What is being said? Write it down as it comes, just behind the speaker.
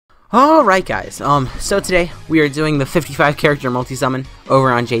Alright guys, so today we are doing the 55 character multi-summon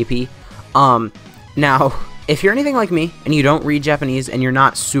over on JP. Now, if you're anything like me, and you don't read Japanese, and you're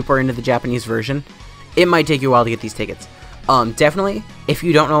not super into the Japanese version, it might take you a while to get these tickets. Definitely, if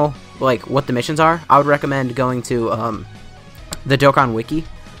you don't know, like, what the missions are, I would recommend going to, the Dokkan Wiki,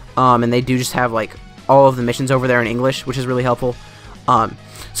 and they do just have, like, all of the missions over there in English, which is really helpful. So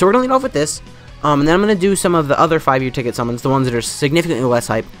we're gonna lead off with this. And then I'm going to do some of the other 5-year ticket summons, the ones that are significantly less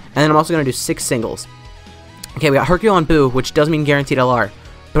hype, and then I'm also going to do 6 singles. Okay, we got Hercule and Boo, which does mean guaranteed LR,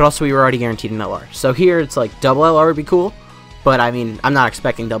 but also we were already guaranteed an LR. So here it's like double LR would be cool, but I mean, I'm not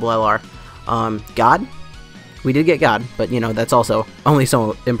expecting double LR. God? We did get God, but you know, that's also only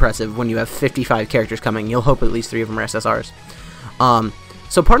so impressive when you have 55 characters coming. You'll hope at least 3 of them are SSRs.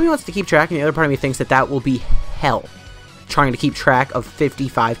 So part of me wants to keep track, and the other part of me thinks that that will be hell, trying to keep track of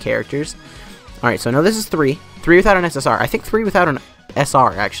 55 characters. Alright, so no, this is 3. 3 without an SSR. I think 3 without an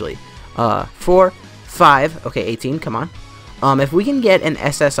SR, actually. 4, 5, okay, 18, come on. If we can get an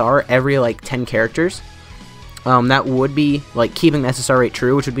SSR every, like, 10 characters, that would be, like, keeping the SSR rate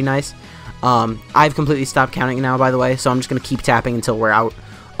true, which would be nice. I've completely stopped counting now, by the way, so I'm just going to keep tapping until we're out.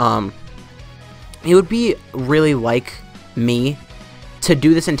 It would be really like me to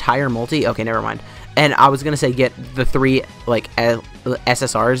do this entire multi. Okay, never mind. And I was going to say get the 3, like,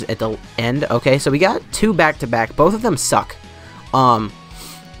 SSRs at the end. Okay, so we got 2 back-to-back. Both of them suck.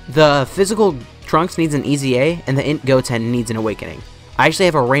 The physical Trunks needs an Easy A, and the Int Goten needs an Awakening. I actually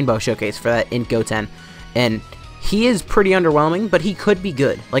have a Rainbow Showcase for that Int Goten, and he is pretty underwhelming, but he could be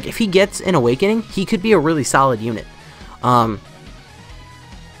good. Like, if he gets an Awakening, he could be a really solid unit. Okay,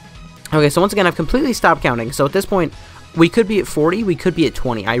 so once again, I've completely stopped counting. So at this point, we could be at 40, we could be at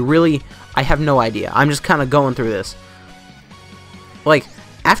 20. I have no idea. I'm just kind of going through this. Like,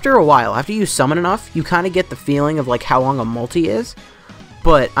 after a while, after you summon enough, you kind of get the feeling of, like, how long a multi is.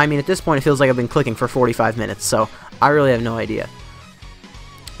 But, I mean, at this point, it feels like I've been clicking for 45 minutes, so I really have no idea.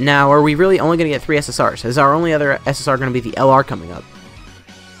 Now, are we really only going to get 3 SSRs? Is our only other SSR going to be the LR coming up?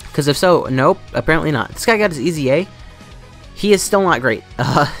 Because if so, nope, apparently not. This guy got his Easy A. He is still not great.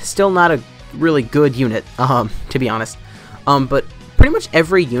 Still not a really good unit, to be honest. But pretty much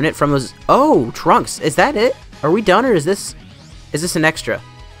every unit from those... Oh, Trunks, is that it? Are we done, or is this an extra?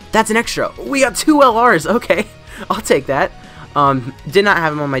 That's an extra. We got 2 LRs. Okay, I'll take that. Did not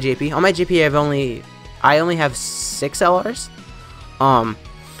have them on my JP. On my JP, I only have 6 LRs.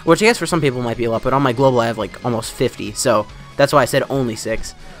 Which I guess for some people might be a lot, but on my global I have like almost 50. So that's why I said only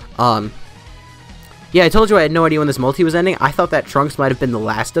 6. Yeah, I told you I had no idea when this multi was ending. I thought that Trunks might have been the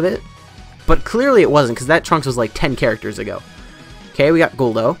last of it, but clearly it wasn't, because that Trunks was like 10 characters ago. Okay, we got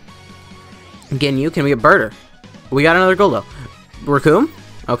Guldo. Ginyu, can we get Birder? We got another Guldo. Raccoon?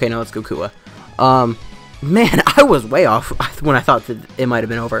 Okay, no, let's go Kua. Man, I was way off when I thought that it might have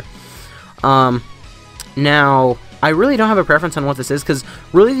been over. Now, I really don't have a preference on what this is, because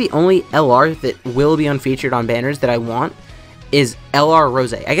really the only LR that will be unfeatured on banners that I want is LR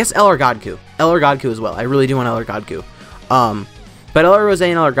Rose. I guess LR Godku. LR Godku as well. I really do want LR Godku. But LR Rose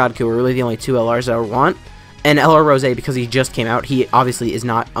and LR Godku are really the only 2 LRs that I want. And LR Rose, because he just came out, he obviously is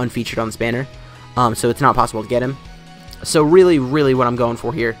not unfeatured on this banner. So it's not possible to get him. So really, really what I'm going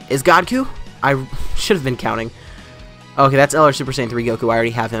for here is Godku. I should have been counting. Okay, that's LR Super Saiyan 3 Goku. I already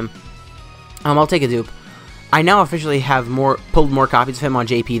have him. I'll take a dupe. I now officially have pulled more copies of him on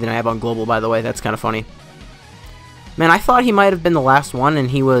JP than I have on Global, by the way. That's kind of funny. Man, I thought he might have been the last one, and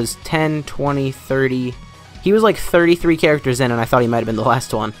he was 10, 20, 30... He was like 33 characters in, and I thought he might have been the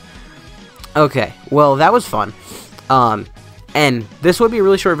last one. Okay, well, that was fun. And this would be a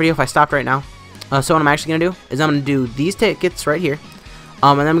really short video if I stopped right now. So what I'm actually going to do is I'm going to do these tickets right here.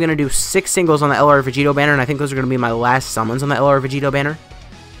 And then I'm going to do 6 singles on the LR Vegito banner, and I think those are going to be my last summons on the LR Vegito banner.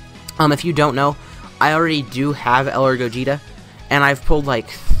 If you don't know, I already do have LR Gogeta, and I've pulled like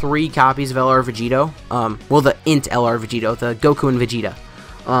 3 copies of LR Vegito. Well, the Int LR Vegito, the Goku and Vegeta.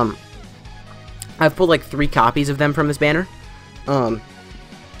 I've pulled like 3 copies of them from this banner.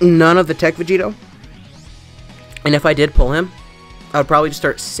 None of the Tech Vegito. And if I did pull him, I would probably just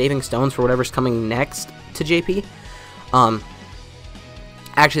start saving stones for whatever's coming next to JP.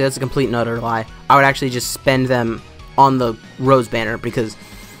 Actually, that's a complete and utter lie. I would actually just spend them on the Rose banner, because,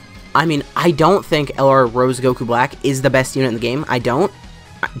 I mean, I don't think LR Rose Goku Black is the best unit in the game. I don't.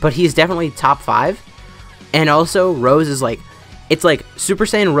 But he's definitely top 5. And also, Rose is like... It's like Super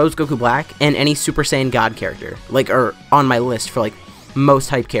Saiyan Rose Goku Black and any Super Saiyan God character. Like, or on my list for, like, most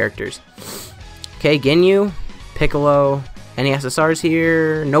hype characters. Okay, Ginyu, Piccolo, any SSRs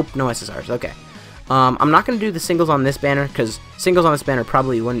here? Nope, no SSRs. Okay. I'm not going to do the singles on this banner, because singles on this banner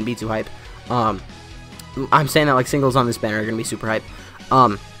probably wouldn't be too hype. I'm saying that like singles on this banner are going to be super hype.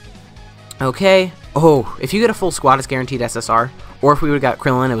 Okay. Oh, if you get a full squad, it's guaranteed SSR. Or if we would have got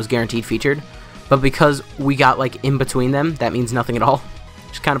Krillin, it was guaranteed featured. But because we got, like, in between them, that means nothing at all.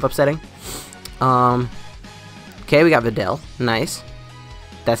 Which is kind of upsetting. Okay, we got Videl. Nice.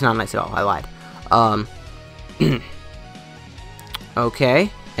 That's not nice at all. I lied. Okay.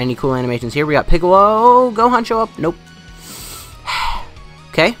 Any cool animations here? We got Piccolo. Gohan show up? Nope.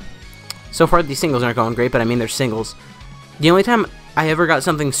 Okay. So far, these singles aren't going great, but I mean, they're singles. The only time I ever got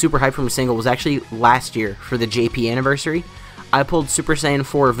something super hyped from a single was actually last year for the JP anniversary. I pulled Super Saiyan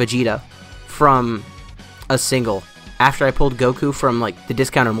 4 Vegeta from a single after I pulled Goku from, like, the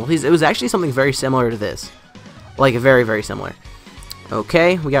discounted multis. It was actually something very similar to this. Like, very, very similar.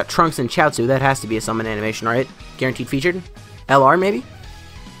 Okay, we got Trunks and Chaozu. That has to be a summon animation, right? Guaranteed featured? LR, maybe?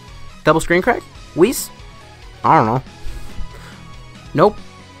 Double screen crack? Whis? I don't know. Nope.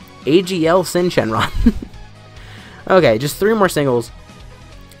 AGL Sin Shenron. Okay, just 3 more singles,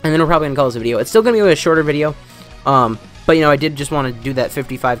 and then we're probably going to call this a video. It's still going to be a shorter video, but, you know, I did just want to do that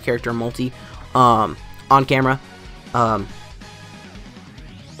 55 character multi on camera. Want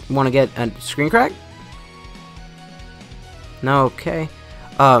to get a screen crack? No, okay.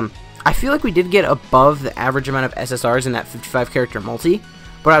 I feel like we did get above the average amount of SSRs in that 55 character multi,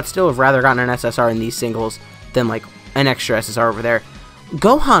 but I'd still have rather gotten an SSR in these singles than, like, an extra SSR over there.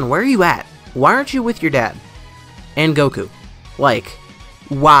 Gohan, where are you at? Why aren't you with your dad? And Goku. Like,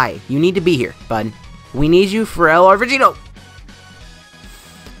 why? You need to be here, bud. We need you for LR Vegito.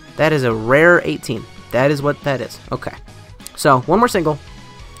 That is a rare 18. That is what that is. Okay. So, one more single,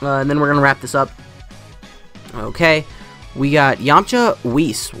 and then we're going to wrap this up. Okay. We got Yamcha,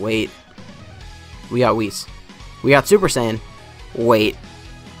 Whis. Wait. We got Whis. We got Super Saiyan. Wait.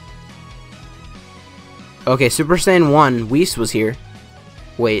 Okay, Super Saiyan 1, Whis was here.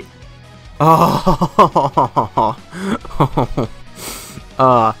 Wait. Oh.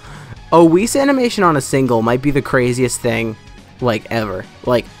 A Whis animation on a single might be the craziest thing, like, ever.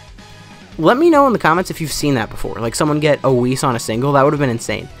 Like, let me know in the comments if you've seen that before. Like, someone get a Whis on a single. That would have been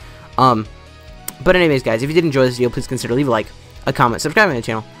insane. But anyways, guys, if you did enjoy this video, please consider leave a like, a comment, subscribing to the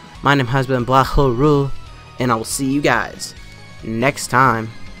channel. My name has been Black Hole Rule, and I will see you guys next time.